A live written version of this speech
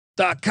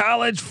The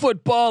college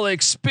football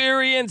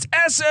experience.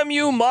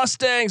 SMU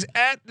Mustangs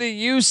at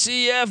the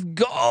UCF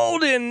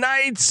Golden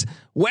Knights.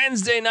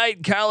 Wednesday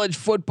night college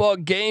football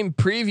game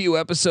preview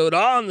episode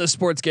on the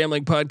Sports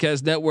Gambling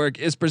Podcast Network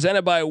is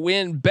presented by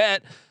WynnBET.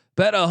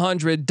 Bet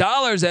 $100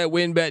 at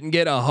WynnBET and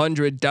get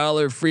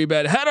 $100 free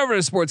bet. Head over to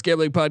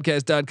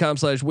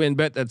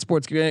sportsgamblingpodcast.com/WynnBET. That's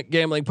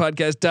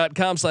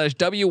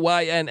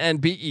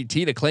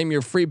sportsgamblingpodcast.com/WYNNBET to claim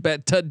your free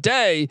bet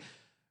today.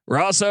 We're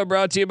also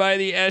brought to you by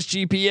the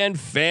SGPN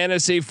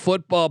Fantasy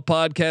Football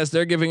Podcast.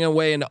 They're giving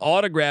away an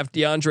autographed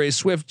DeAndre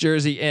Swift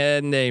jersey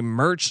and a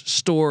merch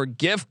store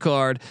gift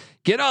card.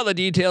 Get all the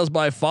details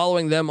by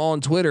following them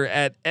on Twitter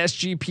at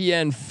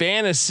SGPN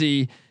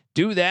Fantasy.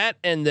 Do that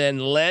and then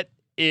let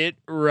it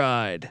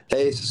ride.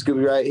 Hey, it's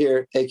Scooby right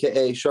here,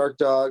 aka Shark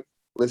Dog,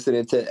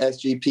 listening to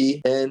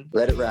SGP and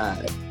let it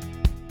ride.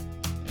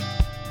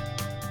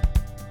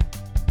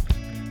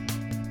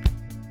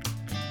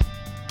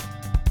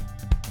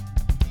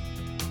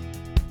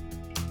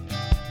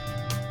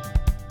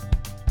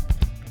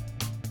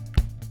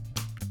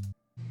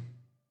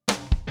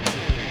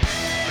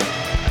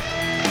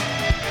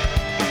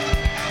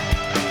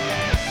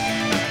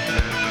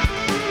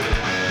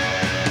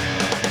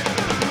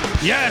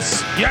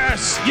 Yes,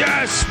 yes,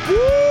 yes.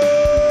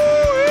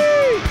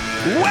 Woo-wee.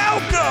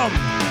 Welcome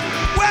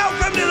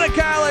to the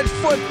college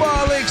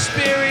football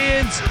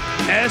experience.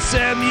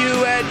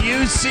 SMU at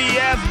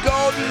UCF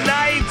Golden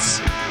Knights.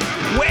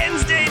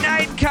 Wednesday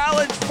night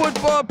college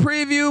football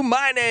preview.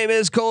 My name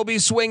is Colby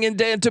Swinging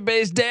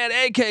Database Dan,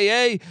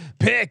 aka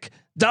Pick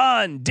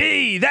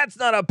Dundee. That's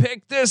not a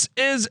pick. This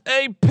is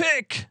a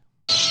pick.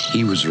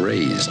 He was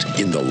raised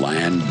in the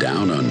land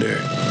down under,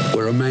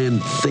 where a man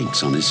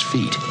thinks on his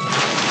feet,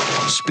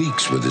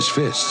 speaks with his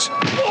fists,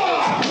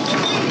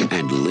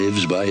 and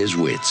lives by his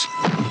wits.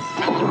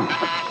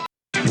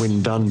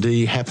 When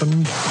Dundee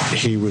happened,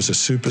 he was a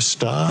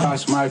superstar. I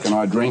smoke and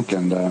I drink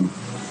and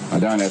I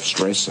don't have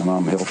stress and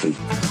I'm healthy.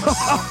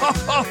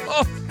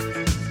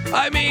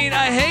 I mean,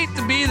 I hate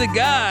to be the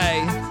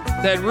guy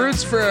that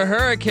roots for a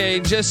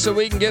hurricane just so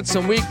we can get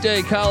some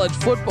weekday college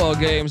football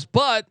games,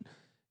 but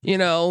you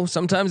know,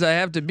 sometimes I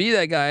have to be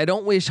that guy. I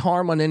don't wish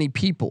harm on any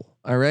people.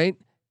 All right.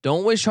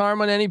 Don't wish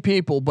harm on any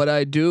people, but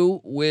I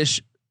do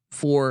wish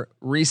for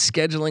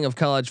rescheduling of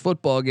college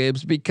football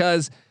games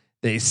because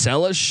they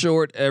sell us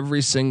short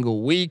every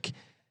single week.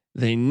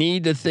 They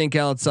need to think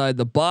outside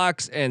the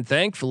box. And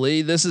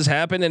thankfully this has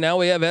happened. And now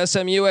we have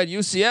SMU at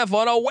UCF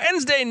on a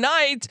Wednesday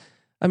night.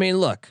 I mean,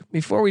 look,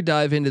 before we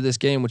dive into this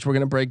game, which we're going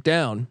to break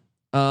down,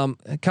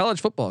 college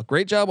football,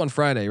 great job on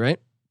Friday, right?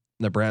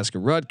 Nebraska,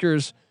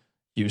 Rutgers,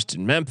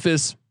 Houston,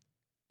 Memphis,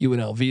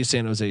 UNLV,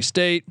 San Jose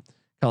State,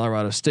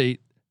 Colorado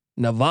State,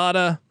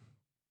 Nevada.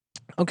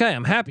 Okay,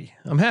 I'm happy.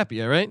 All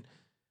right.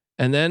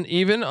 And then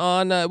even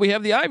on we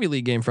have the Ivy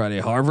League game Friday,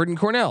 Harvard and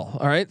Cornell.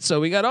 All right, so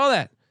we got all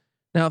that.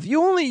 Now, if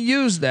you only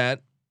use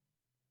that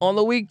on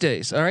the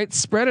weekdays, all right,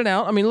 spread it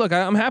out. I mean, look,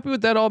 I'm happy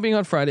with that all being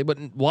on Friday, but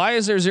why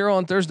is there 0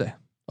 on Thursday?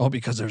 Oh,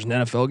 because there's an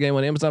NFL game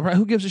on Amazon Prime.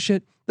 Who gives a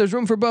shit? There's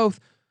room for both.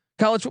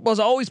 College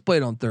football's always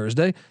played on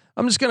Thursday.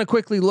 I'm just going to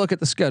quickly look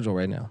at the schedule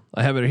right now.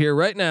 I have it here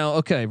right now.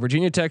 Okay,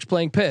 Virginia Tech's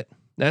playing Pitt.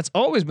 That's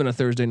always been a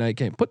Thursday night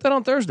game. Put that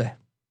on Thursday.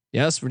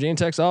 Yes, Virginia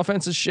Tech's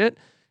offense is shit.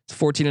 It's a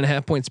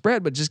 14.5 point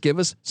spread, but just give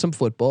us some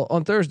football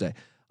on Thursday.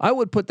 I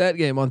would put that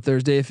game on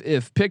Thursday.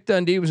 If Pick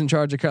Dundee was in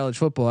charge of college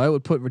football, I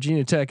would put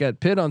Virginia Tech at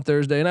Pitt on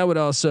Thursday. And I would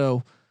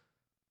also,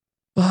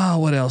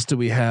 what else do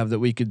we have that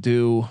we could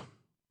do?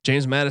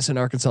 James Madison,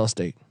 Arkansas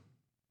State.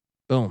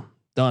 Boom.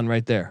 Done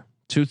right there.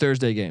 2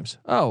 Thursday games.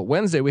 Oh,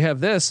 Wednesday we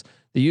have the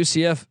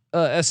UCF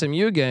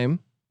SMU game,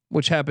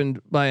 which happened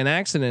by an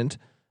accident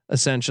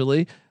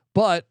essentially.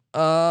 But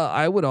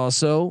I would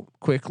also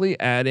quickly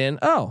add in,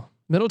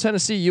 Middle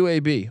Tennessee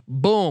UAB.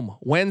 Boom.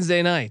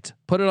 Wednesday night.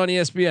 Put it on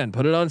ESPN.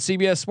 Put it on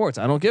CBS Sports.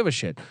 I don't give a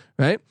shit.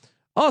 Right.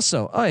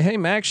 Also, hey,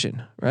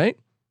 Maction. Right.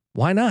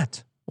 Why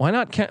not? Why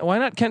not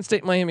Kent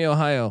State, Miami,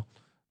 Ohio,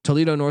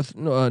 Toledo,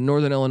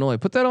 Northern Illinois.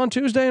 Put that on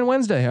Tuesday and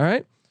Wednesday. All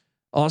right.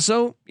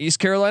 Also, East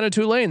Carolina,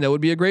 Tulane. That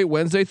would be a great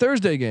Wednesday,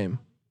 Thursday game.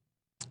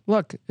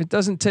 Look, it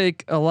doesn't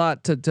take a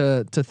lot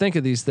to think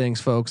of these things,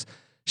 folks.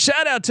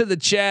 Shout out to the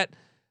chat.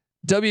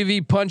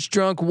 WV Punch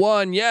Drunk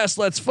 1. Yes,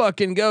 let's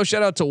fucking go.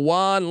 Shout out to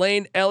Juan,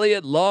 Lane,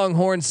 Elliott,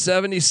 Longhorn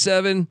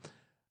 77.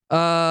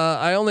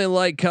 I only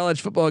like college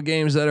football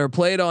games that are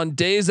played on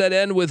days that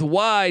end with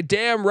Y.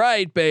 Damn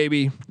right,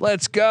 baby.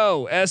 Let's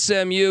go.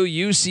 SMU,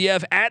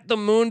 UCF at the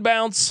Moon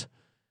Bounce.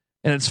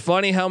 And it's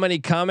funny how many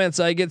comments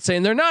I get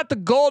saying they're not the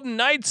Golden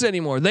Knights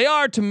anymore. They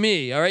are to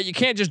me. All right. You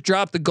can't just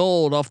drop the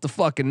gold off the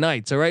fucking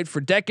Knights. All right. For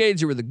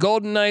decades, you were the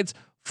Golden Knights.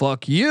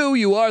 Fuck you.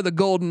 You are the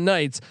Golden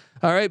Knights.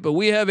 All right. But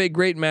we have a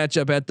great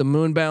matchup at the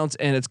Moon Bounce,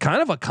 and it's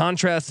kind of a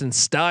contrast in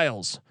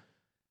styles.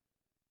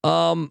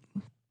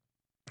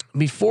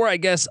 Before I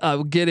guess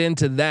I'll get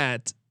into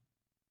that,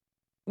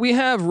 we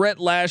have Rhett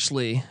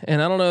Lashlee,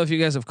 and I don't know if you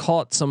guys have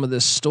caught some of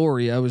this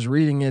story. I was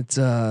reading it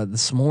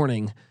this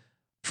morning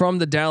from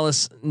the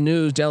Dallas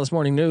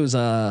Morning News.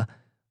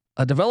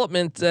 A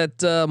development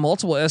that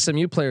multiple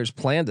SMU players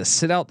plan to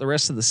sit out the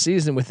rest of the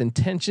season with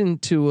intention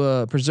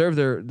to preserve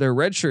their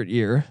redshirt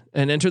year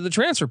and enter the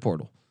transfer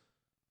portal.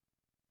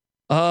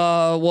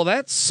 Well,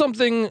 that's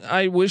something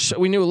I wish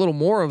we knew a little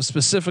more of,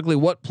 specifically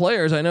what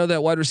players. I know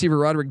that wide receiver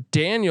Roderick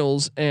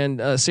Daniels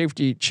and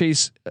safety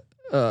Chase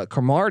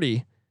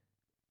Cromartie,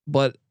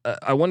 but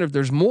I wonder if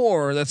there's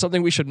more. That's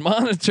something we should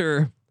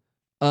monitor.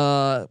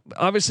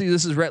 Obviously,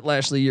 this is Rhett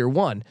Lashlee year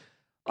one.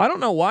 I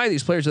don't know why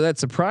these players are that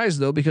surprised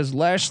though, because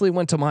Lashlee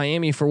went to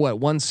Miami for what,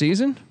 one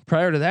season?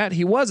 Prior to that,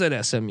 he was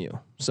at SMU.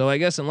 So I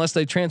guess unless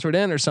they transferred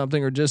in or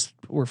something, or just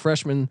were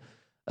freshmen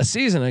a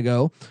season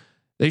ago,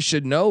 they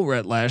should know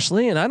Rhett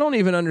Lashlee. And I don't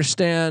even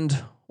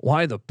understand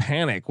why the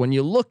panic when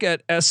you look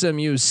at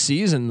SMU's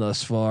season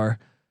thus far.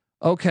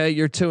 Okay,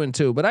 you're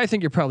 2-2, but I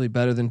think you're probably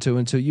better than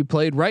 2-2. You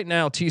played right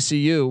now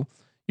TCU.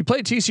 You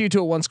played TCU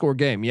to a 1-score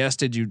game. Yes,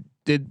 did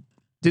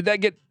that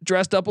get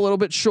dressed up a little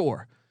bit?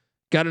 Sure.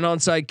 Got an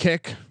onside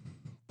kick,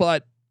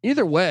 but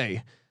either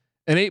way,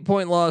 an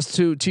 8-point loss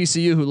to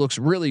TCU, who looks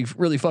really,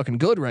 really fucking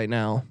good right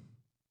now.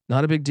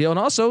 Not a big deal. And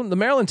also the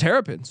Maryland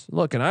Terrapins.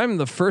 Look, and I'm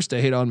the first to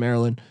hate on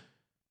Maryland.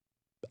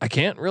 I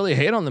can't really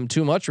hate on them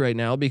too much right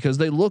now because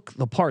they look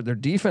the part. Their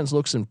defense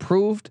looks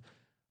improved.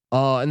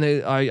 And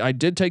I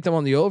did take them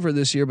on the over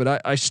this year,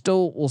 but I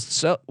still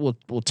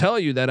will tell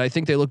you that I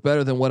think they look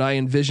better than what I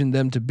envisioned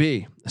them to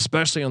be,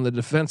 especially on the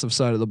defensive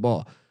side of the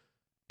ball.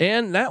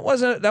 And that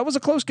was a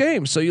close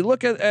game. So you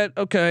look at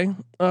okay,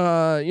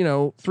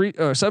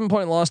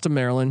 7-point loss to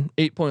Maryland,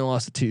 8-point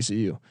loss to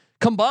TCU.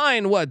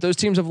 Combined, what those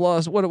teams have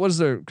lost? What is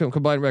their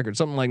combined record?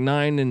 Something like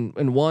 9-1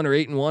 or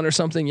 8-1 or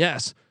something.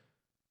 Yes,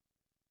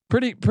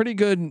 pretty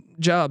good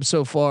job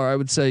so far. I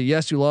would say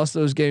yes, you lost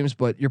those games,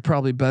 but you're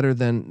probably better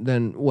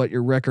than what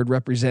your record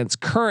represents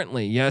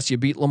currently. Yes, you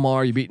beat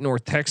Lamar, you beat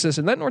North Texas,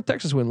 and that North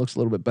Texas win looks a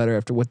little bit better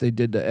after what they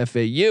did to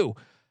FAU.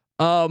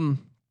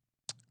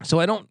 So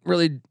I don't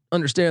really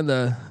understand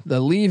the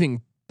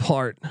leaving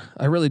part.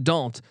 I really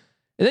don't.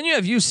 And then you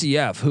have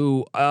UCF,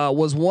 who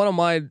was one of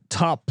my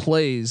top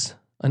plays.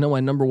 I know my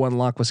number one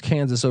lock was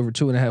Kansas over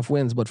 2.5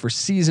 wins, but for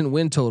season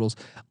win totals,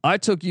 I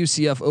took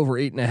UCF over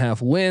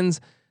 8.5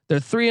 wins. They're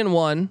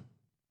 3-1.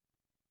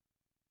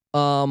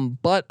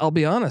 But I'll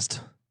be honest,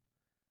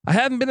 I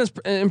haven't been as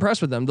impressed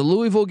with them. The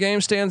Louisville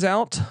game stands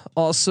out.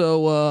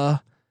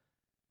 Also,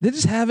 they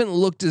just haven't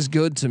looked as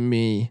good to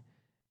me.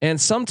 And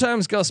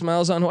sometimes Gus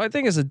Malzahn, who I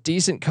think is a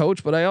decent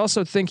coach, but I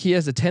also think he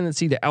has a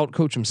tendency to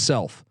outcoach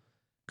himself.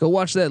 Go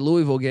watch that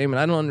Louisville game, and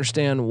I don't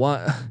understand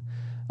why.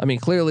 I mean,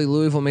 clearly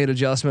Louisville made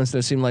adjustments that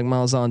it seemed like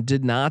Malzahn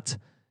did not,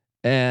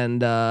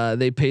 and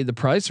they paid the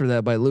price for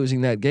that by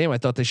losing that game. I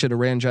thought they should have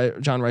ran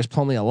John Rice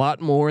Plumlee a lot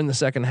more in the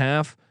second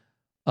half,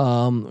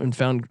 and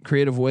found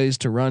creative ways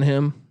to run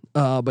him,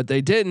 but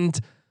they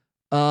didn't.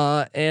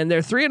 And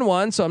they're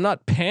 3-1, so I'm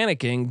not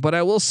panicking, but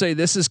I will say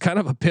this is kind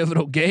of a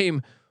pivotal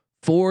game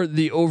for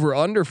the over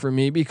under for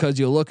me, because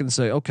you'll look and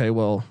say, okay,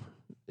 well,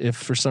 if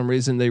for some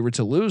reason they were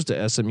to lose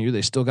to SMU,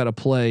 they still got to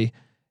play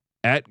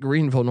at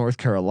Greenville, North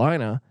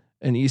Carolina,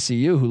 and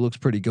ECU, who looks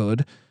pretty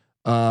good.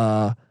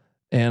 And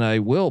I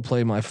will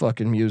play my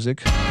fucking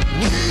music.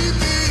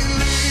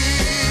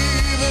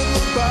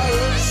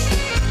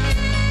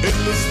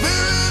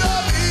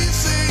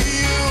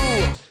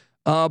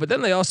 But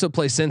then they also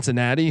play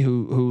Cincinnati,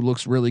 who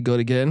looks really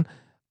good again.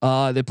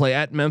 They play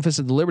at Memphis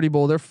at the Liberty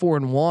Bowl. They're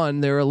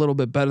 4-1. They're a little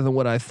bit better than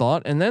what I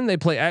thought. And then they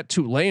play at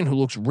Tulane, who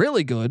looks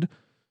really good.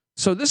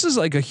 So this is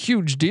like a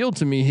huge deal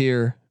to me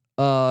here,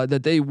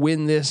 that they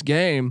win this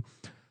game.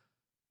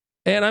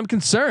 And I'm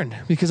concerned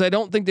because I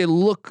don't think they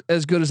look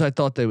as good as I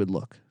thought they would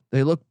look.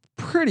 They look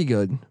pretty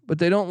good, but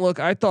they don't look.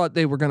 I thought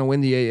they were going to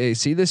win the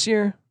AAC this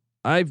year.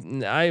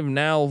 I'm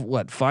now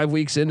 5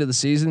 weeks into the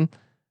season.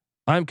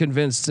 I'm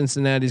convinced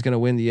Cincinnati's going to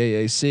win the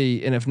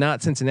AAC, and if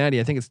not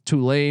Cincinnati, I think it's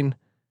Tulane.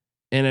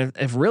 And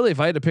if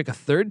I had to pick a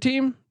third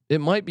team,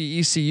 it might be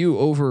ECU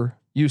over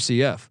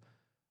UCF.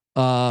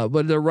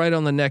 But they're right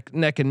on the neck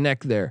and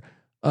neck there.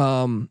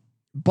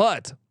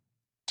 But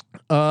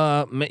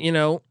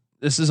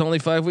this is only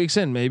 5 weeks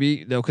in.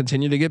 Maybe they'll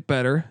continue to get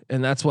better,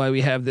 and that's why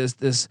we have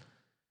this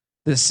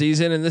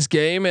season and this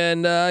game.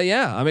 And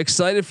I'm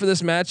excited for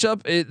this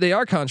matchup. They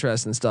are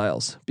contrasting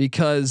styles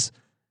because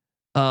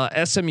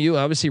SMU,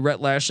 obviously Rhett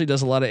Lashlee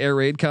does a lot of air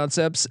raid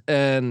concepts,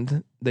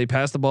 and they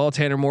pass the ball.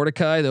 Tanner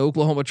Mordecai, the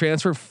Oklahoma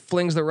transfer,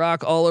 flings the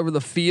rock all over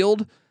the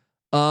field.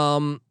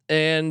 And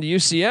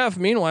UCF,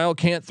 meanwhile,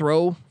 can't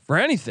throw for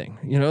anything.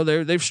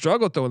 They've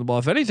struggled throwing the ball.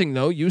 If anything,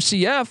 though,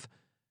 UCF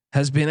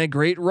has been a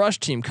great rush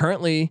team.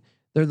 Currently,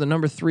 they're the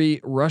number 3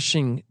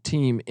 rushing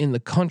team in the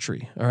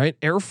country. All right,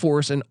 Air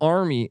Force and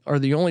Army are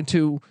the only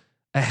two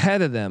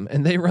ahead of them,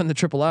 and they run the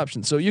triple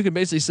option. So you can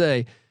basically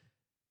say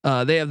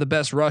they have the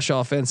best rush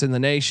offense in the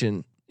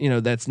nation.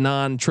 That's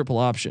non-triple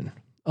option.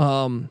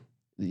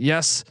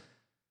 Yes.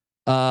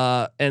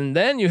 And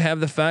then you have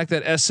the fact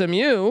that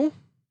SMU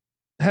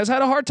has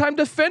had a hard time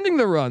defending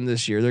the run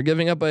this year. They're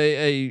giving up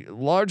a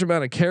large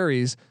amount of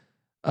carries.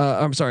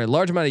 A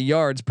large amount of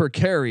yards per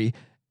carry.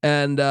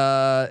 And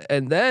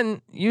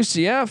then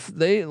UCF,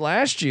 they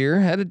last year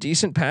had a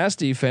decent pass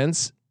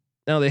defense.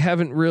 Now they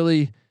haven't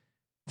really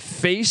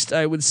faced,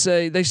 I would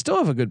say they still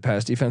have a good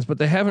pass defense, but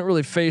they haven't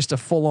really faced a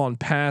full on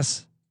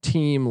pass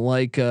team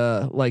like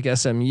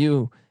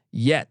SMU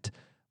yet.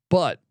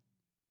 But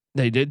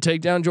they did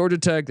take down Georgia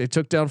Tech. They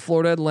took down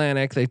Florida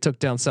Atlantic. They took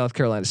down South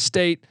Carolina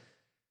State.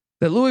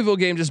 That Louisville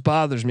game just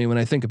bothers me when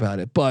I think about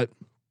it. But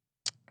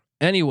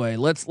anyway,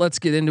 let's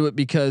get into it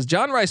because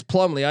John Rice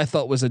Plumlee, I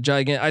thought was a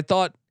gigantic. I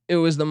thought it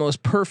was the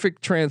most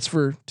perfect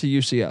transfer to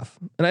UCF,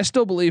 and I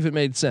still believe it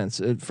made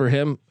sense for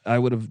him. I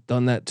would have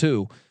done that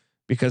too,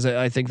 because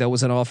I think that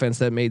was an offense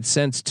that made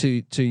sense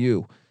to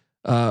you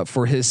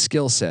for his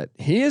skill set.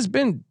 He has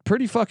been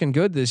pretty fucking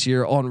good this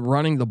year on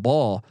running the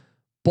ball,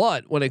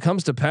 but when it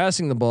comes to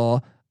passing the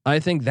ball, I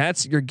think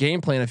that's your game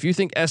plan. If you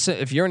think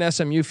if you're an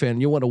SMU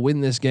fan, you want to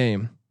win this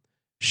game,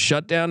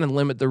 shut down and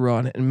limit the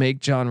run and make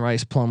John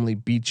Rice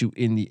Plumlee beat you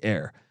in the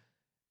air.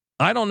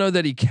 I don't know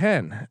that he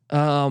can.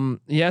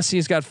 Yes,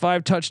 he's got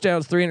 5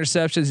 touchdowns, 3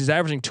 interceptions. He's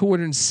averaging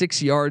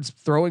 206 yards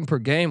throwing per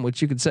game,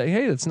 which you could say,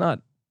 hey, that's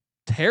not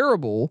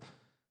terrible.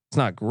 It's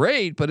not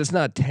great, but it's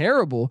not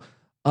terrible.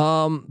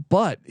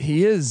 But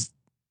he is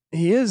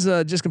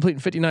just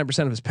completing 59%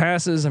 of his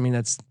passes. I mean,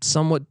 that's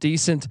somewhat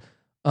decent.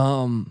 I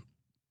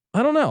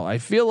don't know. I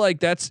feel like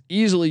that's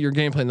easily your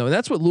game plan though. And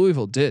that's what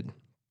Louisville did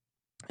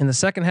in the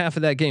second half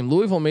of that game.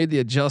 Louisville made the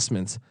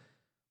adjustments,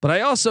 but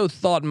I also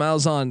thought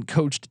Malzahn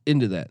coached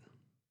into that.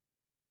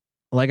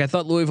 Like I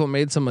thought Louisville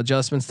made some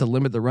adjustments to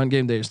limit the run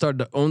game. They started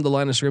to own the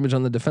line of scrimmage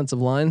on the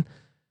defensive line,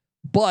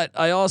 but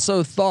I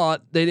also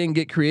thought they didn't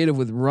get creative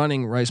with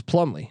running Rice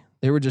Plumlee.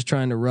 They were just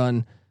trying to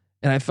run.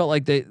 And I felt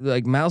like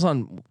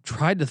Malzahn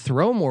tried to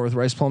throw more with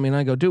Rice Plumlee, and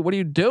I go, dude, what are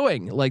you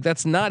doing? Like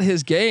that's not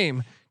his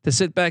game to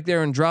sit back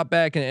there and drop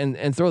back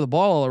and throw the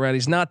ball all around.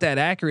 He's not that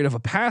accurate of a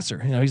passer.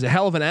 You know, he's a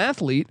hell of an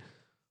athlete,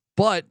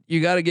 but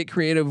you got to get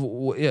creative.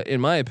 In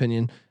my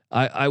opinion,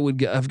 I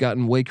would have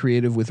gotten way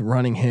creative with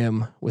running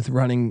him, with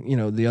running,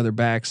 the other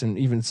backs, and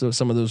even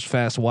some of those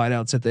fast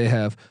wideouts that they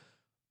have.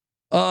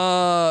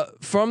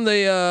 From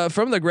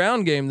the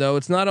ground game though,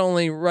 it's not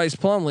only Rice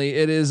Plumlee,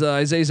 it is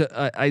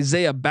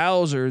Isaiah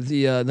Bowser,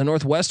 the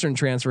Northwestern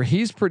transfer.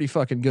 He's pretty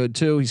fucking good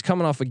too. He's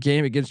coming off a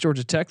game against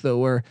Georgia Tech though,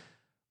 where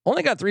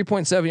only got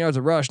 3.7 yards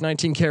of rush,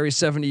 19 carries,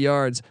 70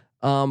 yards.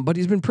 But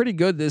he's been pretty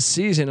good this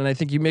season, and I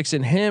think you mix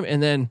in him,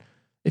 and then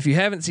if you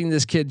haven't seen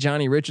this kid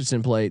Johnny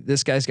Richardson play,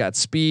 this guy's got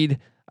speed.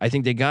 I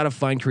think they got to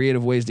find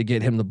creative ways to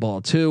get him the ball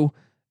too.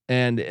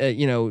 And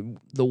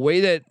the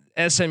way that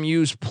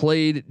SMU's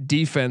played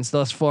defense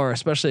thus far,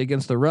 especially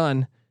against the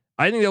run,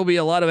 I think there'll be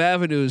a lot of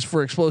avenues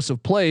for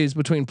explosive plays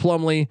between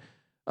Plumlee,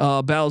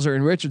 Bowser,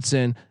 and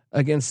Richardson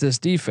against this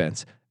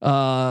defense.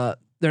 They're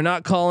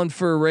not calling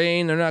for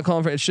rain. They're not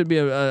calling for. It should be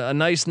a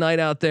nice night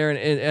out there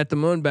and at the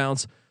Moon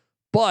Bounce,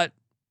 but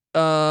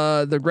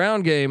the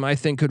ground game I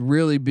think could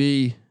really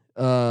be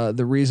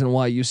the reason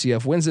why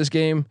UCF wins this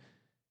game.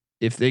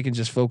 If they can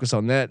just focus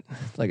on that,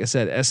 like I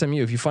said,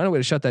 SMU, if you find a way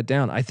to shut that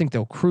down, I think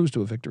they'll cruise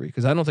to a victory,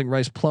 because I don't think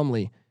Rice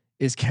Plumlee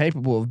is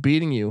capable of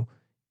beating you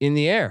in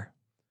the air.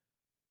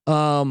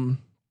 Wide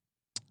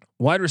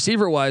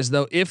receiver wise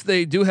though, if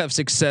they do have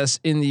success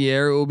in the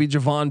air, it will be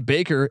Javon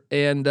Baker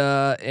and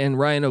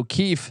Ryan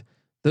O'Keefe.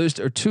 Those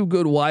are 2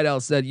 good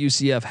wideouts that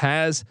UCF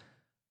has.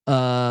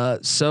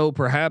 So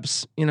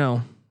perhaps,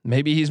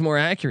 maybe he's more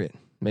accurate.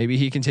 Maybe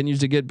he continues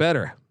to get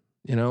better.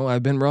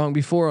 I've been wrong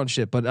before on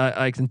shit, but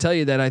I can tell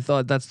you that I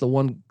thought that's the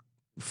one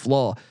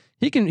flaw.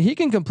 He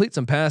can complete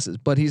some passes,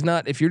 but he's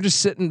not. If you're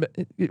just sitting,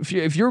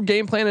 if your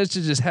game plan is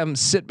to just have him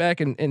sit back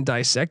and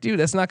dissect you,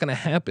 that's not going to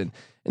happen.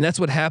 And that's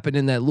what happened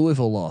in that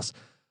Louisville loss.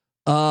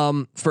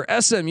 For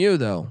SMU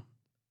though,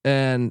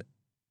 and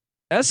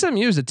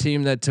SMU is a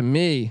team that to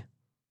me,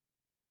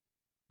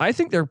 I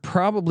think they're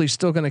probably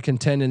still going to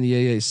contend in the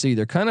AAC.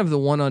 They're kind of the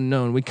one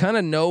unknown. We kind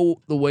of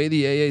know the way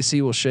the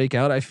AAC will shake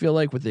out. I feel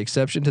like, with the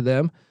exception to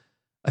them,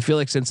 I feel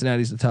like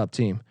Cincinnati's the top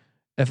team.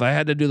 If I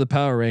had to do the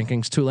power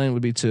rankings, Tulane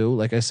would be 2,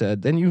 like I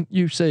said. Then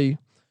you say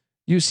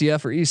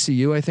UCF or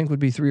ECU, I think would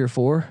be 3 or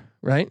 4,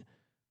 right?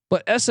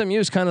 But SMU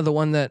is kind of the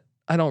one that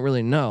I don't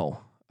really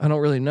know.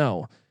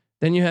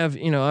 Then you have,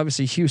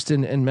 obviously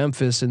Houston and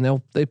Memphis,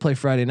 and they play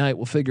Friday night.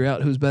 We'll figure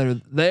out who's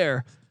better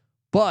there.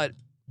 But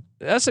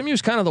SMU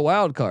is kind of the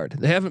wild card.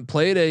 They haven't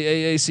played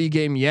a AAC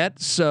game yet,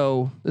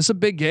 so this is a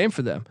big game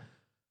for them.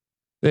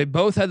 They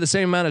both had the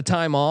same amount of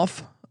time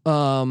off.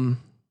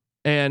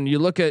 And you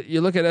look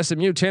at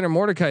SMU, Tanner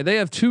Mordecai, they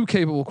have 2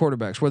 capable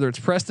quarterbacks, whether it's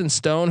Preston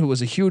Stone, who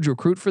was a huge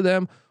recruit for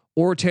them,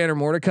 or Tanner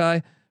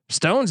Mordecai.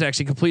 Stone's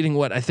actually completing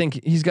what I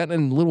think he's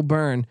gotten a little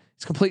burn.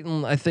 He's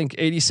completing, I think,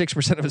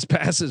 86% of his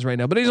passes right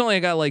now, but he's only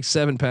got like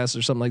 7 passes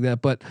or something like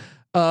that. But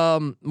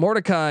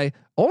Mordecai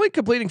only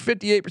completing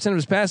 58% of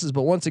his passes.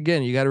 But once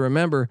again, you got to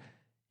remember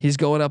he's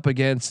gone up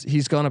against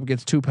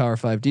 2 Power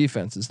 5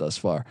 defenses thus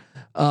far.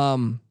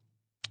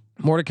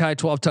 Mordecai,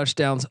 12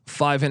 touchdowns,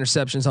 5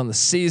 interceptions on the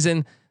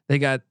season. They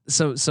got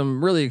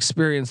some really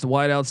experienced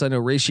wideouts. I know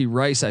Rashee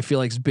Rice, I feel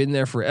like, has been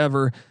there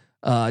forever.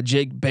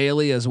 Jake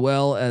Bailey as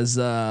well as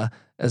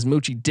as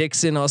Moochie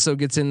Dixon also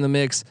gets in the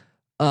mix.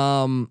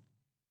 The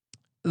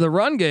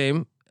run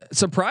game,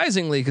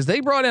 surprisingly, because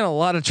they brought in a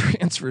lot of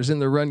transfers in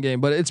the run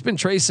game, but it's been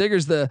Trey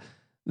Siggers, the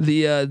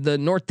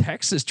North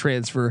Texas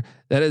transfer,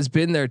 that has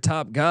been their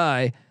top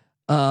guy.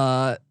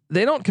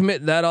 They don't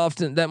commit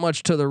that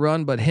much to the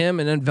run, but him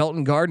and then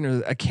Velton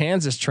Gardner, a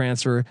Kansas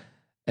transfer.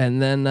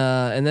 And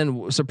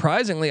then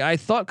surprisingly, I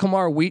thought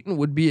Kamar Wheaton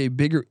would be a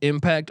bigger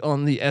impact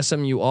on the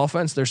SMU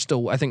offense.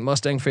 I think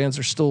Mustang fans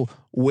are still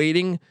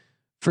waiting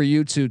for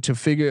you to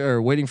figure,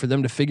 or waiting for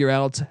them to figure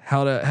out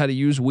how to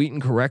use Wheaton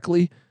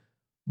correctly.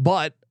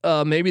 But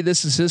maybe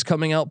this is his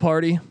coming out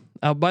party.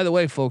 By the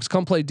way, folks,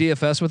 come play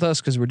DFS with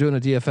us because we're doing a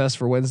DFS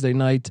for Wednesday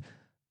night.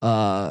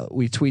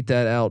 We tweet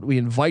that out. We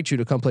invite you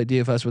to come play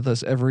DFS with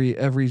us every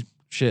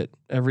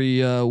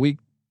week.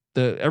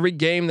 Every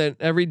day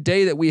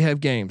that we have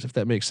games, if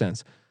that makes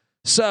sense.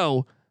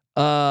 So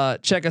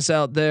check us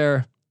out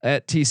there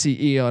at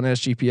TCE on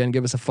SGPN.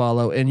 Give us a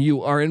follow, and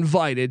you are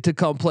invited to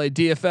come play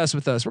DFS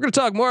with us. We're going to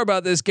talk more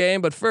about this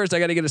game, but first I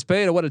got to get us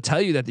paid. I want to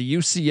tell you that the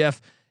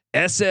UCF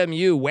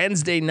SMU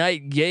Wednesday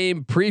night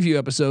game preview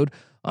episode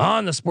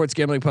on the Sports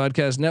Gambling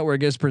Podcast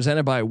Network is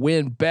presented by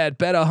WynnBET.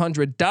 Bet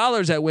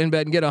 $100 at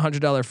WynnBET and get a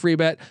 $100 free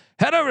bet.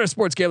 Head over to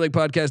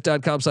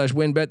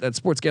sportsgamblingpodcast.com/WynnBET. That's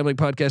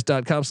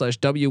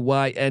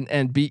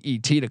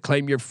sportsgamblingpodcast.com/WYNNBET to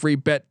claim your free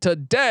bet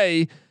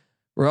today.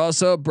 We're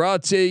also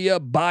brought to you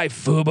by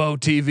Fubo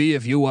TV.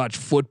 If you watch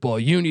football,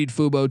 you need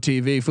Fubo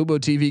TV. Fubo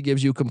TV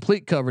gives you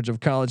complete coverage of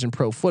college and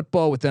pro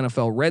football with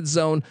NFL Red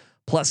Zone,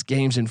 plus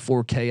games in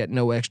 4K at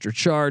no extra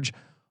charge.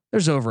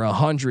 There's over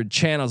 100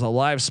 channels of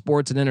live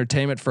sports and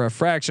entertainment for a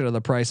fraction of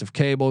the price of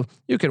cable.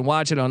 You can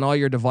watch it on all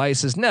your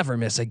devices. Never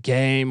miss a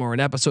game or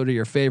an episode of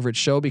your favorite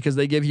show because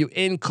they give you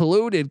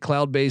included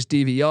cloud-based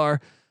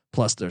DVR.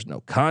 Plus, there's no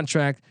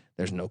contract.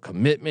 There's no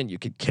commitment. You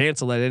can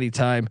cancel at any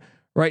time.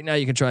 Right now,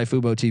 you can try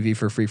Fubo TV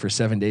for free for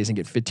 7 days and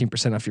get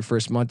 15% off your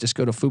first month. Just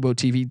go to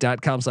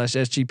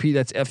FuboTV.com/SGP.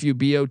 That's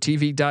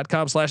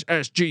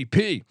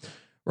FUBOTV.com/SGP.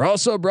 We're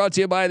also brought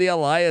to you by the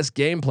Elias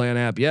Game Plan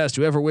app. Yes,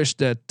 do you ever wish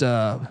that,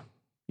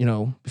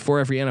 before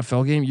every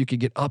NFL game, you could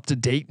get up to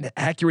date and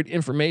accurate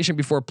information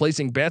before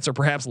placing bets or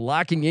perhaps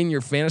locking in your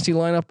fantasy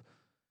lineup?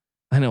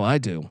 I know I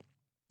do.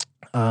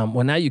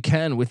 Well, now you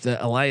can with the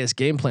Elias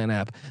Game Plan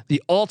app,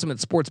 the ultimate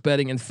sports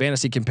betting and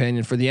fantasy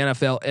companion for the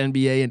NFL,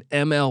 NBA, and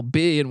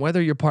MLB. And whether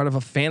you're part of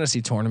a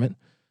fantasy tournament,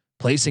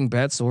 placing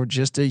bets, or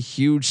just a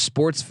huge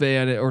sports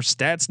fan or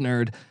stats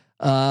nerd,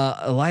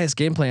 Elias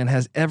Game Plan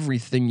has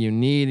everything you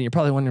need. And you're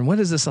probably wondering, what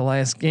is this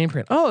Elias Game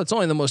Plan? Oh, it's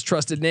only the most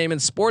trusted name in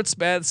sports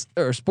bets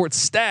or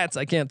sports stats.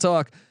 I can't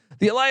talk.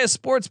 The Elias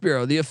Sports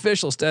Bureau, the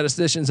official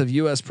statisticians of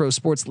U.S. pro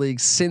sports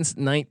leagues since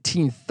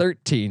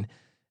 1913.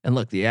 And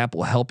look, the app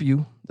will help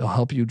you. They'll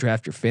help you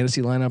draft your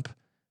fantasy lineup.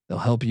 They'll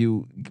help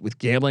you with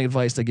gambling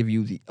advice. They'll give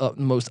you the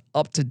most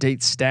up-to-date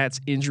stats,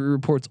 injury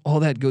reports, all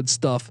that good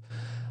stuff.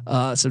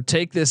 So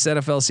take this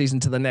NFL season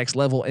to the next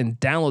level and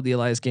download the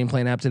Elias Game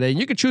Plan app today. And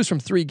you can choose from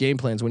 3 game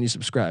plans when you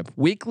subscribe: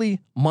 weekly,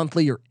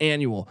 monthly, or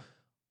annual.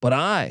 But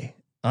I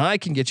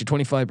can get you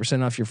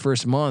 25% off your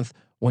first month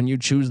when you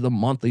choose the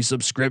monthly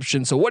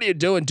subscription. So what are you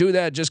doing? Do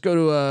that. Just go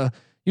to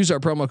use our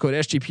promo code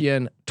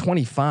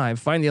SGPN25.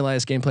 Find the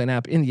Elias Game Plan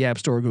app in the App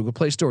Store or Google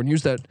Play Store and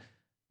use that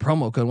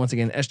promo code, once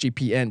again,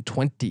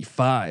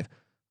 SGPN25.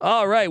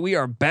 All right, we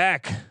are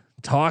back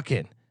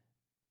talking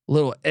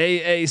little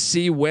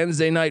AAC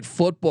Wednesday night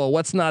football.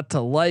 What's not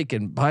to like?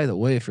 And by the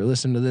way, if you're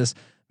listening to this,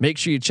 make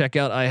sure you check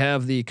out, I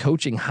have the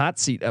coaching hot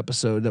seat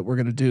episode that we're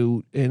going to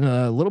do in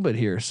a little bit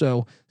here.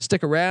 So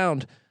stick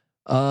around.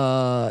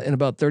 In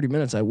about 30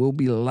 minutes, I will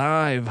be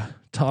live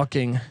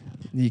talking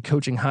the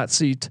coaching hot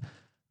seat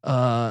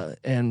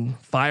and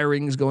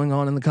firings going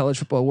on in the college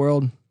football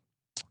world.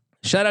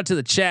 Shout out to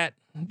the chat.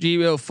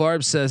 GBO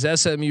Farb says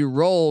SMU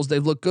rolls.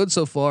 They've looked good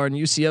so far, and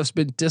UCF's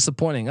been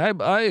disappointing.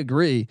 I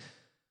agree.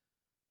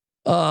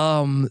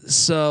 Yeah,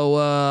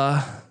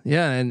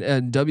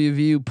 and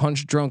WVU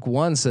Punch Drunk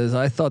 1 says,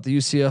 I thought the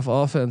UCF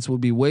offense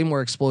would be way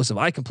more explosive.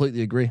 I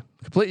completely agree.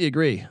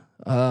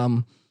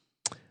 But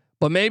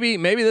maybe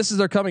this is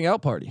their coming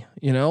out party,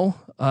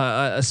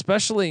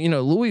 especially,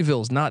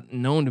 Louisville's not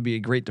known to be a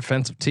great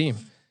defensive team.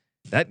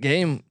 That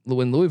game,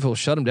 when Louisville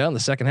shut them down the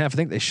second half, I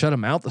think they shut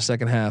them out the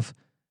second half.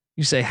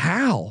 You say,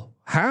 how?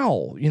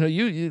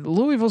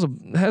 Louisville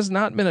has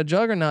not been a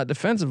juggernaut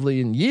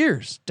defensively in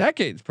years,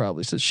 decades,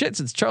 probably. So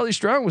since Charlie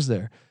Strong was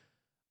there.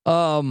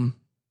 That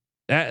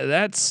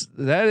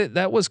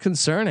was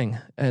concerning.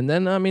 And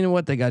then,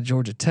 they got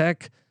Georgia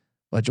Tech.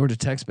 Well, Georgia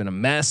Tech's been a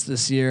mess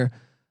this year.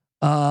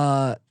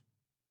 This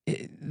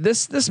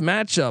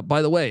matchup,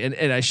 by the way,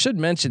 and I should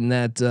mention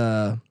that,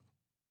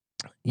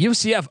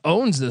 UCF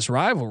owns this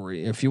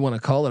rivalry, if you want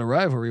to call it a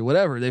rivalry,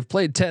 whatever. They've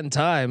played 10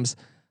 times.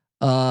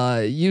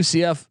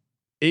 UCF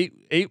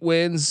 8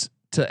 wins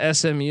to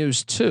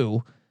SMU's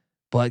 2,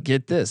 but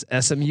get this: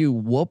 SMU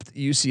whooped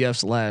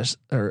UCF's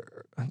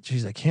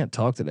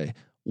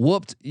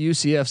whooped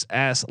UCF's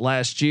ass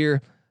last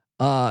year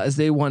as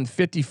they won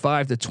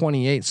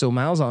 55-28. So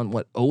Malzahn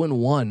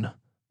 0-1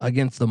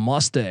 against the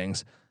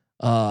Mustangs.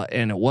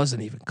 and it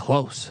wasn't even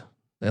close.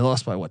 They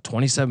lost by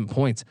 27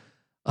 points.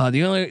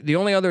 The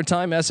only other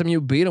time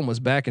SMU beat them was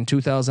back in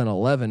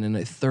 2011 in a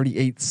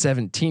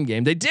 38-17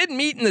 game. They did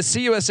meet in the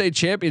CUSA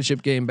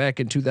championship game back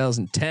in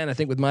 2010, I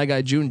think, with my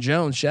guy June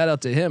Jones. Shout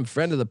out to him,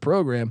 friend of the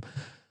program.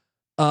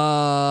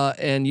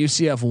 And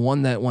UCF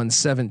won that one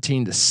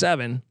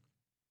 17-7.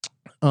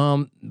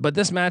 But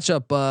this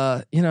matchup,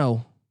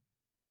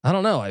 I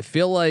don't know. I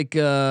feel like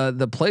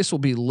the place will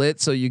be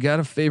lit, so you got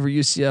to favor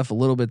UCF a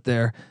little bit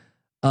there.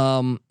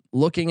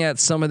 Looking at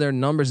some of their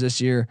numbers this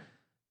year,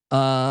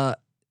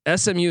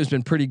 SMU has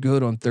been pretty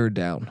good on third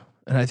down,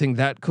 and I think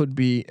that could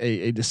be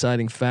a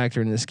deciding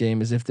factor in this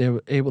game. Is if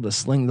they're able to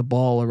sling the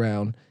ball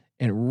around,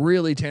 and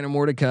really Tanner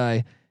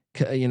Mordecai,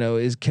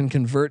 can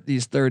convert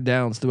these third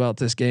downs throughout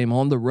this game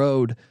on the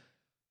road.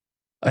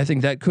 I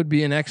think that could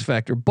be an X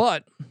factor.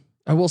 But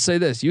I will say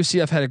this: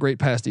 UCF had a great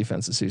pass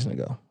defense a season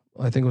ago.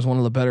 I think it was one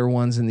of the better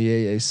ones in the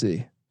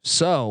AAC.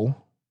 So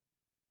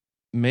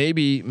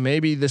maybe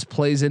this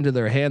plays into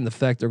their hand. The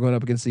fact they're going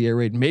up against the air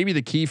raid. Maybe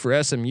the key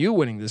for SMU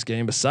winning this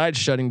game, besides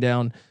shutting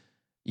down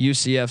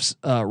UCF's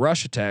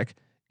rush attack,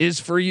 is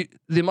for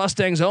the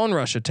Mustangs' own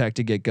rush attack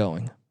to get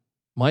going.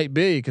 Might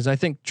be, because I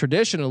think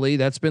traditionally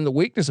that's been the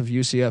weakness of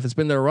UCF. It's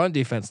been their run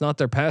defense, not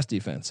their pass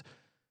defense.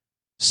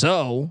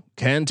 So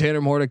can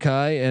Tanner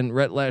Mordecai and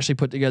Rhett Lashley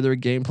put together a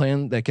game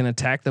plan that can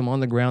attack them on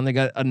the ground? They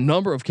got a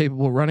number of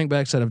capable running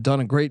backs that have done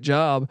a great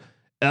job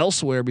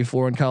elsewhere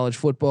before in college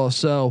football.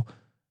 So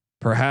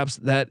perhaps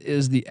that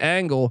is the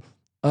angle.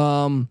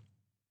 And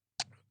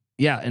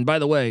by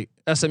the way,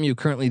 SMU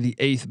currently the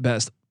 8th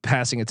best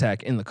passing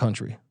attack in the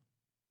country.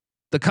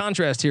 The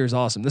contrast here is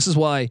awesome. This is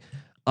why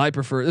I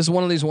prefer, this is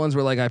one of these ones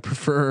where like I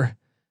prefer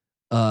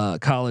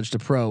college to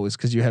pro, is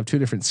because you have two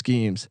different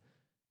schemes.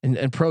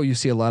 And pro, you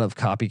see a lot of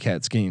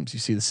copycat schemes. You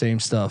see the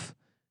same stuff,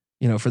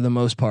 for the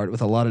most part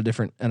with a lot of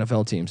different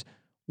NFL teams.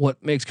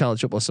 What makes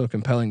college football so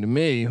compelling to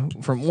me,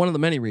 from one of the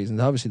many reasons,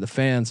 obviously the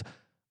fans,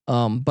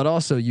 but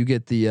also you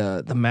get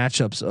the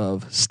matchups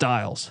of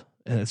styles,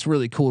 and it's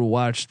really cool to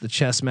watch the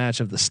chess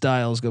match of the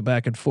styles go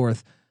back and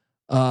forth.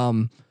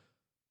 So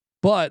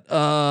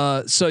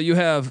you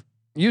have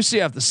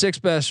UCF, the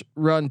 6th best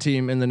run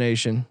team in the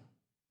nation,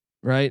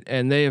 right?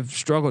 And they have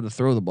struggled to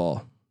throw the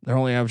ball. They're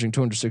only averaging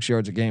 206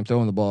 yards a game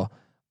throwing the ball.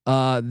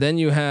 Then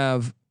you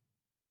have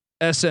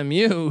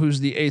SMU, who's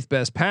the 8th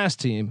best pass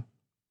team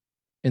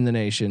in the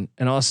nation,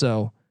 and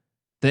also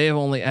they have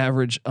only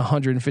averaged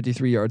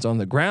 153 yards on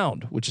the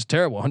ground, which is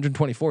terrible.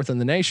 124th in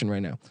the nation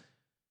right now.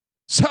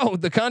 So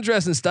the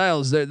contrast in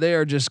styles, they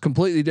are just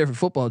completely different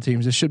football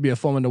teams. This should be a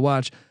fun one to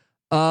watch.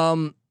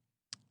 The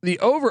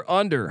over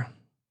under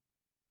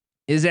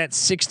is at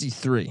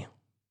 63.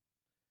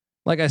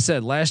 Like I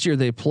said, last year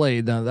they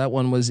played. That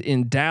one was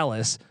in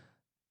Dallas,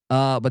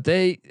 but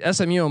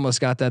SMU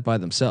almost got that by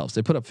themselves.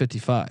 They put up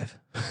 55.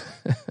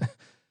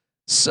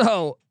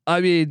 So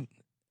I mean,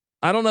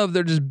 I don't know if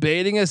they're just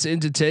baiting us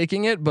into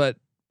taking it, but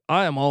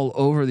I am all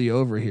over the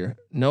over here.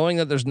 Knowing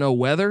that there's no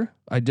weather,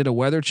 I did a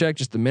weather check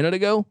just a minute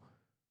ago.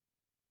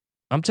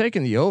 I'm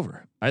taking the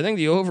over. I think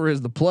the over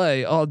is the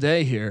play all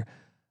day here.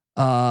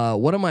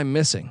 What am I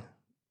missing?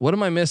 What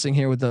am I missing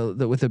here with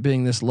with it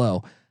being this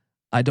low?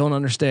 I don't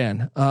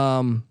understand.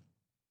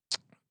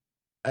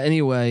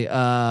 Anyway,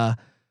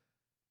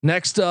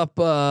 next up,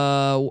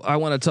 I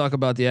want to talk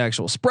about the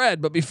actual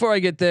spread, but before I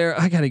get there,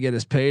 I got to get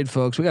us paid,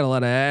 folks. We got a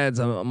lot of ads.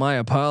 My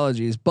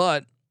apologies,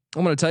 but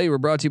I'm going to tell you, we're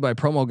brought to you by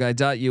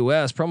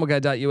PromoGuy.us.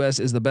 PromoGuy.us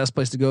is the best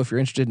place to go if you're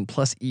interested in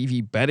plus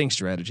EV betting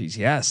strategies.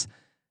 Yes.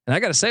 And I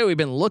got to say, we've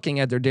been looking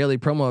at their daily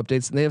promo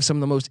updates, and they have some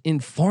of the most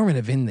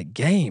informative in the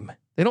game.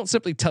 They don't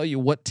simply tell you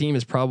what team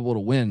is probable to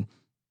win.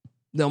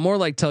 They'll more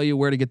like tell you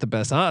where to get the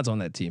best odds on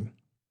that team,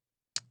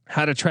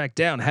 how to track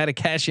down, how to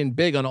cash in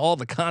big on all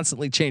the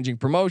constantly changing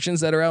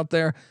promotions that are out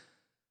there.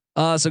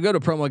 So go to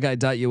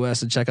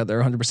PromoGuy.us and check out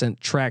their 100%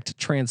 tracked,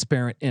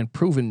 transparent, and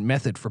proven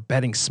method for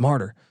betting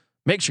smarter.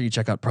 Make sure you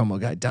check out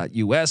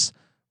PromoGuy.us.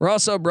 We're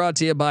also brought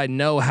to you by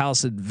No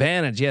House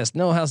Advantage. Yes,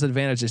 No House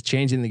Advantage is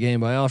changing the game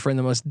by offering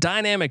the most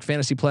dynamic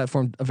fantasy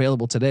platform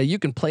available today. You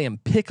can play in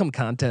pick'em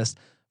contests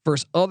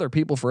versus other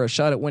people for a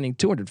shot at winning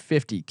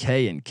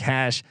 $250K in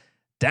cash.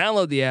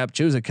 Download the app,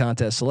 choose a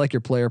contest, select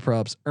your player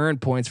props, earn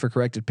points for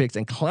corrected picks,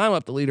 and climb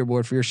up the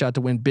leaderboard for your shot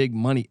to win big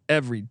money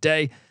every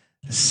day.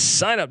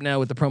 Sign up now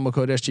with the promo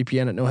code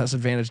SGPN at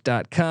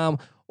nohouseadvantage.com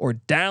or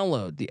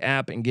download the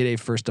app and get a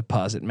first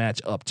deposit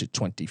match up to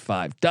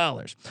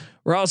 $25.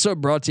 We're also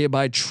brought to you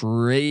by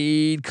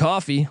Trade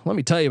Coffee. Let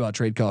me tell you about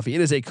Trade Coffee.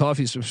 It is a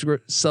coffee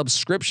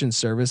subscription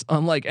service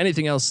unlike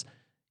anything else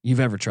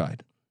you've ever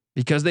tried,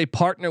 because they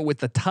partner with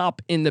the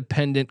top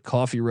independent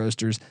coffee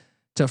roasters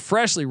to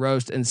freshly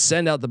roast and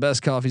send out the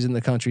best coffees in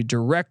the country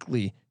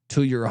directly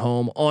to your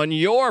home on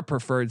your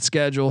preferred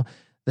schedule.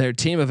 Their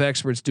team of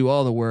experts do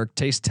all the work,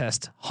 taste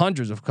test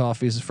hundreds of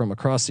coffees from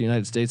across the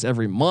United States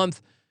every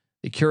month.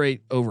 They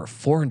curate over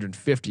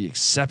 450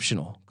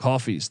 exceptional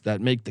coffees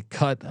that make the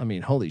cut. I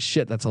mean, holy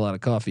shit, that's a lot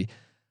of coffee.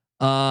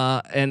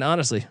 And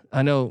honestly,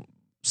 I know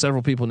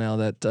several people now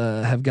that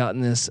have gotten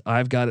this.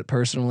 I've got it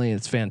personally.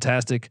 It's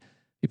fantastic.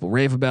 People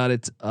rave about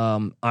it.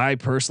 I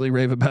personally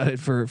rave about it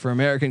for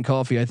American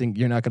coffee. I think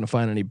you're not going to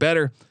find any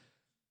better.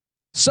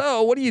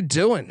 So what are you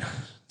doing?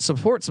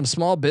 Support some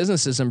small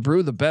businesses and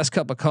brew the best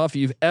cup of coffee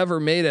you've ever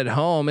made at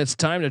home. It's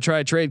time to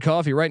try Trade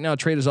Coffee. Right now,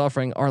 Trade is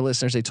offering our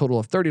listeners a total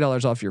of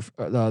 $30 off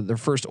their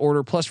first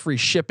order plus free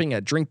shipping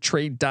at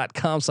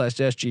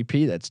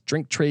drinktrade.com/SGP. That's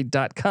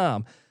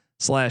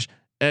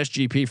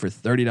drinktrade.com/SGP for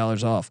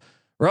 $30 off.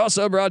 We're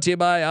also brought to you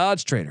by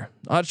Odds Trader.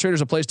 Odds Trader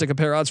is a place to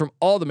compare odds from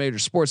all the major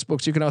sports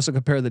books. You can also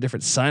compare the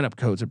different sign-up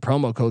codes and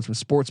promo codes from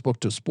sportsbook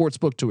to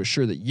sportsbook to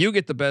assure that you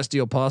get the best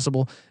deal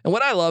possible. And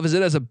what I love is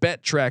it has a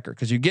bet tracker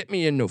because you get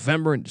me in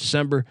November and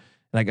December,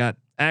 and I got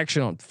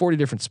action on 40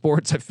 different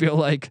sports. I feel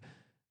like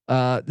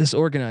this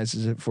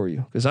organizes it for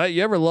you because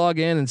you ever log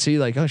in and see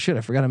like, oh shit,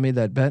 I forgot I made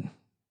that bet,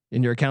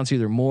 and your account's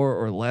either more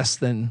or less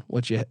than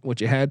what you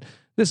had.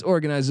 This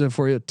organizes it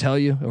for you, tell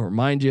you or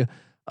remind you.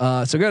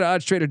 So go to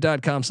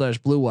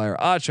oddstrader.com/Blue Wire.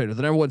 OddsTrader,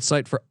 the number one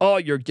site for all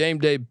your game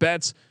day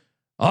bets.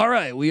 All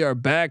right, we are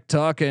back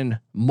talking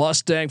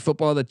Mustang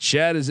football. The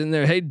chat is in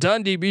there. Hey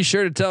Dundee, be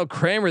sure to tell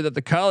Kramer that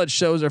the college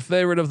show is our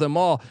favorite of them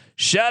all.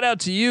 Shout out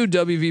to you,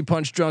 WV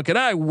Punch Drunk, and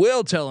I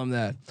will tell him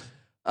that.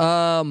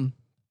 So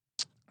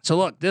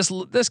look,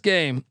 this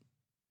game.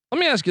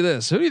 Let me ask you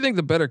this: who do you think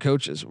the better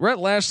coach is? Rhett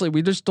Lashlee.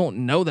 We just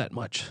don't know that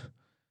much.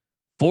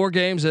 4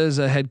 games as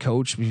a head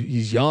coach.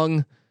 He's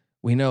young.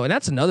 We know, and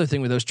that's another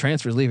thing with those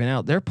transfers leaving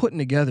out. They're putting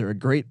together a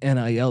great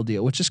NIL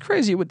deal, which is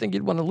crazy. You would think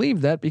you'd want to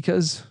leave that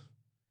because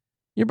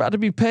you're about to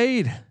be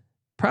paid,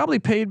 probably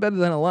paid better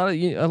than a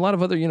lot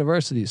of other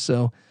universities.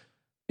 So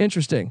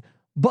interesting.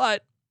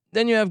 But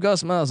then you have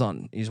Gus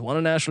Malzahn. He's won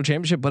a national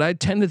championship, but I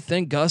tend to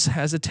think Gus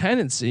has a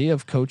tendency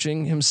of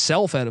coaching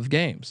himself out of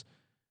games.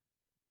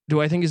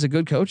 Do I think he's a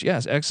good coach?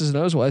 Yes. X's and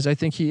O's wise, I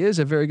think he is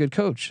a very good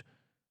coach.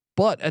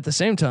 But at the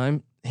same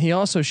time, he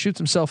also shoots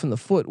himself in the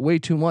foot way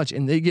too much,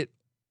 and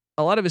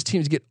a lot of his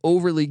teams get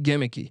overly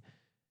gimmicky.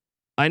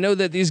 I know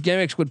that these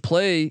gimmicks would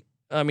play.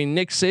 I mean,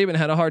 Nick Saban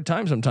had a hard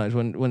time sometimes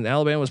when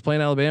Alabama was playing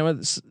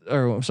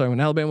when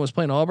Alabama was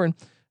playing Auburn.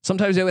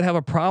 Sometimes they would have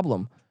a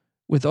problem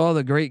with all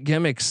the great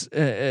gimmicks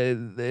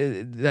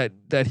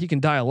that he can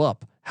dial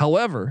up.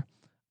 However,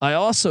 I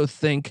also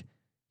think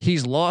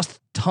he's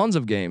lost tons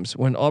of games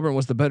when Auburn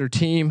was the better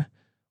team,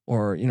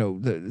 or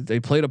they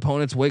played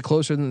opponents way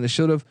closer than they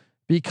should have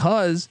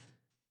because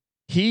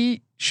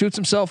he shoots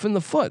himself in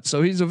the foot.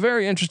 So he's a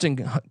very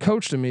interesting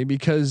coach to me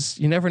because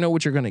you never know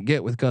what you're going to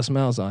get with Gus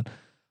Malzahn.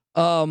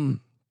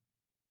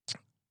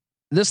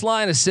 This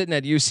line is sitting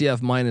at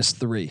UCF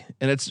 -3,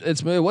 and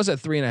it was at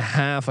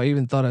 3.5. I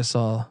even thought I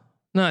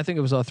think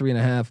it was all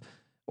 3.5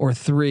 or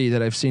 3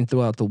 that I've seen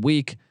throughout the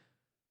week.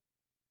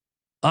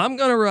 I'm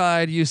going to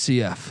ride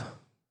UCF.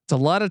 It's a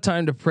lot of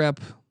time to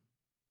prep.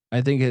 I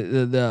think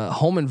the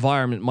home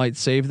environment might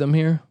save them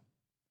here.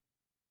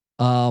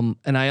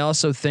 And I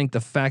also think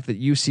the fact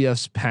that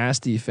UCF's pass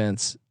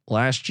defense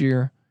last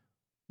year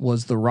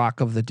was the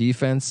rock of the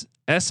defense.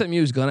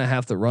 SMU is going to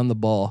have to run the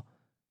ball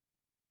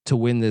to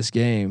win this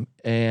game.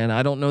 And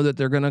I don't know that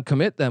they're going to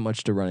commit that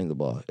much to running the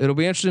ball. It'll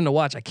be interesting to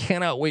watch. I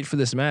cannot wait for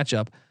this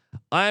matchup.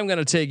 I'm going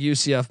to take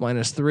UCF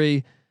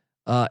 -3.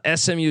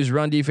 SMU's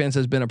run defense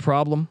has been a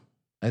problem.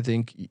 I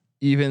think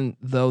even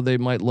though they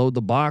might load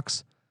the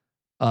box,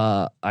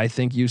 I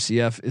think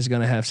UCF is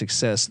going to have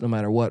success no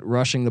matter what,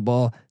 rushing the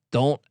ball.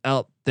 Don't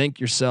outthink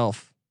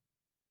yourself,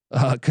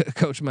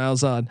 Coach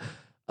Malzahn.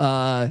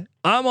 I'm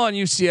on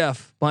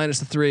UCF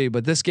 -3,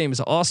 but this game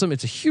is awesome.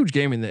 It's a huge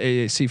game in the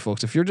AAC,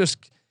 folks. If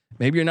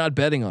maybe you're not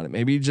betting on it,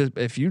 maybe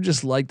if you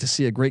just like to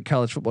see a great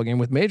college football game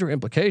with major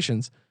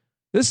implications,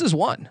 this is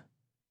one.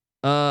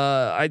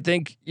 I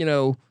think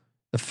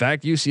the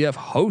fact UCF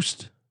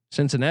hosts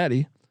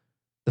Cincinnati,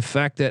 the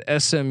fact that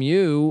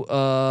SMU,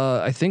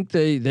 I think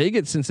they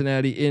get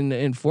Cincinnati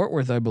in Fort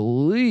Worth, I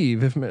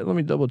believe. Let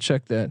me double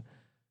check that.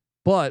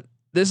 But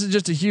this is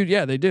just a huge,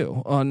 they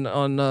do on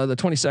the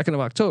 22nd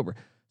of October.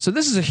 So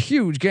this is a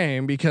huge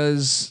game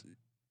because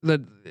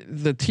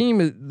the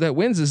team that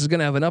wins this is going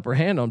to have an upper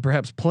hand on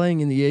perhaps playing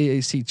in the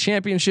AAC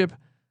championship.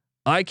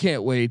 I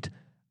can't wait.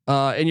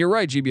 And you're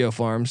right, GBO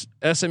Farms.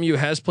 SMU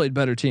has played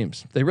better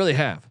teams. They really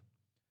have.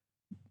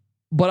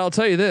 But I'll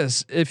tell you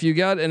this: if you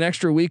got an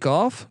extra week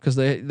off, because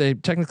they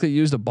technically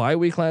used a bye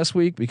week last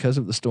week because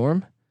of the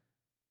storm,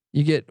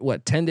 you get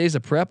 10 days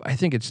of prep. I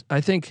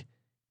think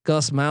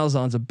Gus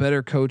Malzahn's a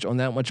better coach on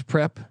that much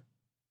prep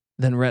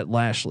than Rhett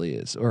Lashlee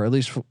is, or at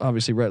least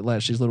obviously Rhett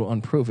Lashlee's a little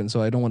unproven,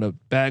 so I don't want to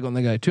bag on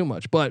the guy too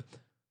much. But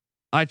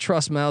I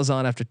trust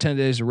Malzahn after 10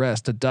 days of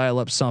rest to dial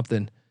up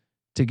something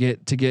to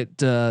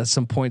get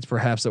some points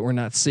perhaps that we're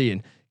not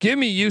seeing. Give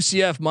me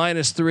UCF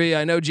 -3.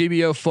 I know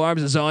GBO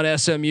Farms is on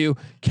SMU.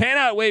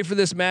 Cannot wait for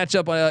this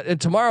matchup. And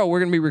tomorrow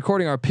we're going to be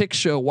recording our pick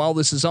show while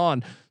this is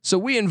on. So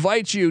we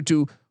invite you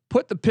to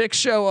put the pick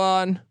show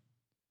on.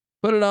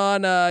 Put it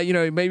on,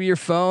 maybe your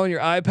phone,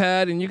 your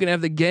iPad, and you can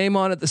have the game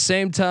on at the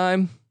same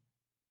time.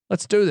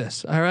 Let's do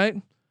this. All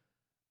right.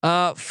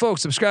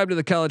 Folks, subscribe to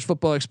the College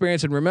Football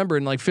Experience. And remember,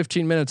 in like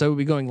 15 minutes, I will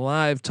be going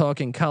live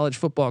talking college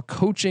football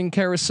coaching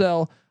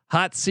carousel,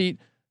 hot seat,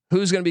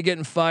 who's going to be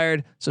getting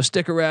fired. So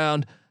stick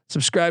around,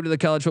 subscribe to the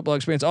College Football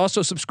Experience.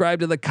 Also subscribe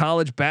to the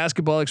College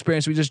Basketball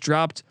Experience. We just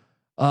dropped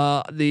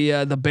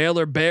the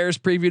Baylor Bears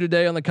preview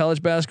today on the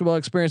College Basketball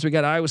Experience. We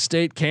got Iowa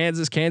State,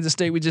 Kansas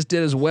State. We just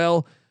did as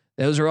well.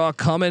 Those are all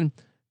coming.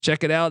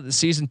 Check it out. The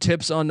season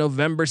tips on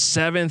November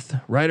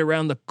 7th, right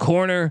around the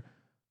corner.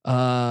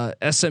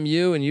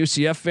 SMU and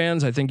UCF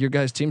fans, I think your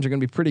guys' teams are going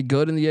to be pretty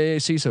good in the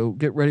AAC. So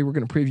get ready. We're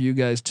going to preview you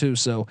guys too.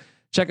 So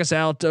check us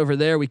out over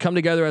there. We come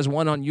together as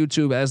one on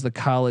YouTube as the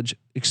College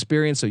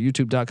Experience. So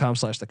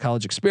youtube.com/the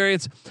College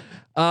Experience.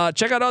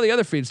 Check out all the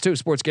other feeds too.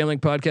 Sports Gambling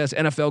Podcast,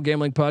 NFL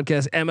Gambling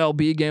Podcast,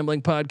 MLB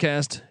Gambling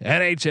Podcast,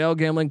 NHL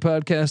Gambling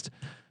Podcast.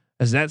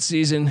 As that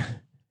season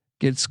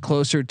gets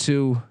closer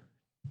to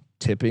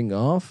tipping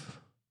off,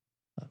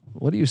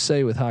 what do you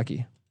say with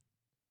hockey?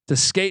 To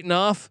skating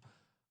off?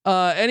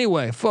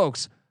 Anyway,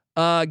 folks,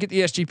 get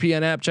the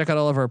SGPN app, check out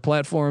all of our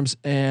platforms,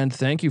 and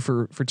thank you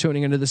for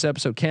tuning into this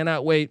episode.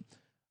 Cannot wait.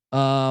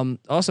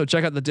 Also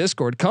check out the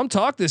Discord. Come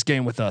talk this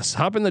game with us.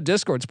 Hop in the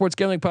Discord,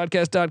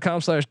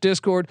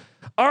 sportsgamblingpodcast.com/Discord.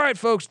 All right,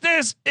 folks,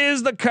 this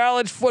is the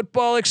College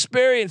Football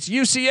Experience,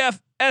 UCF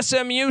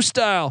SMU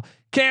style.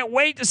 Can't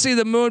wait to see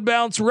the moon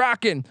bounce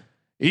rocking.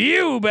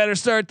 You better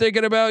start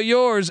thinking about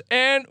yours,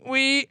 and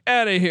we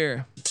out of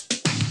here.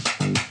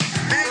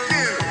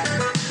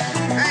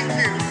 Thank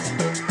you.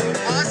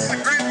 Well, this is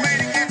a great way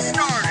to get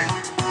started.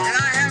 And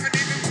I haven't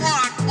even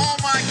won all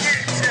my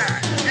games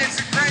yet. It's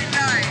a great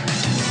night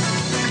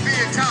to be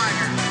a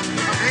Tiger.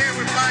 I'm here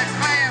with my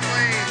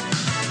family.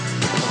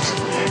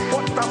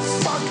 What the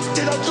fuck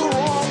did I do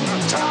wrong,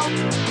 Tom?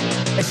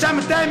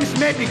 Sometimes it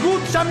may be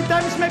good,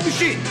 sometimes it may be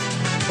shit.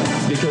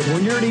 Because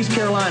when you're in East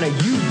Carolina,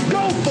 you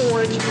go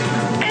for it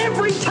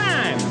every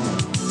time.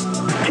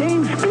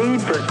 Team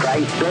speed, for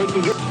Christ's sake.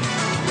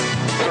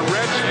 The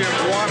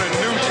Redskins want a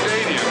new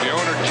stadium. The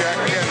owner, Jack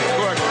Kent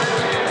Cook,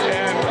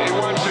 and he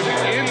wants an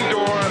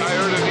indoor. I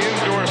heard an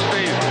indoor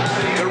stadium.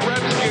 The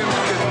Redskins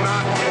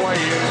cannot play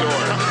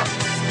indoor.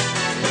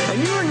 And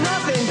you're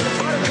nothing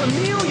but a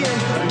chameleon,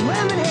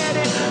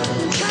 lemon-headed,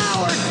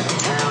 coward,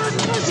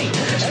 pussy.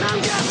 And I'm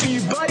after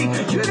you, buddy.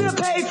 You're gonna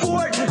pay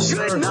for it.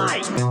 Good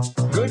night.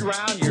 Good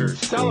round, you're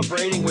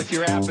celebrating with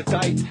your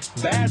appetite.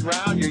 Bad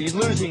round, you're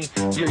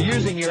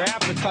using your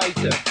appetite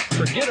to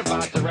forget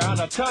about the round.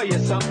 I'll tell you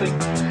something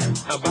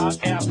about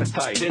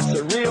appetite. It's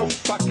a real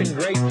fucking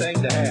great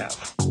thing to have.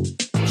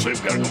 So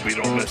we've got to go beat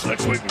Ole Miss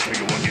next week. We'll take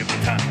it one game at a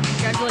time.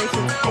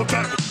 Congratulations. Go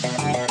Tigers.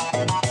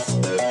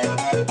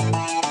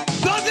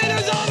 Nothing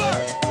is over.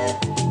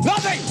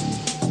 Nothing.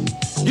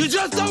 You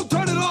just don't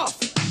turn it off.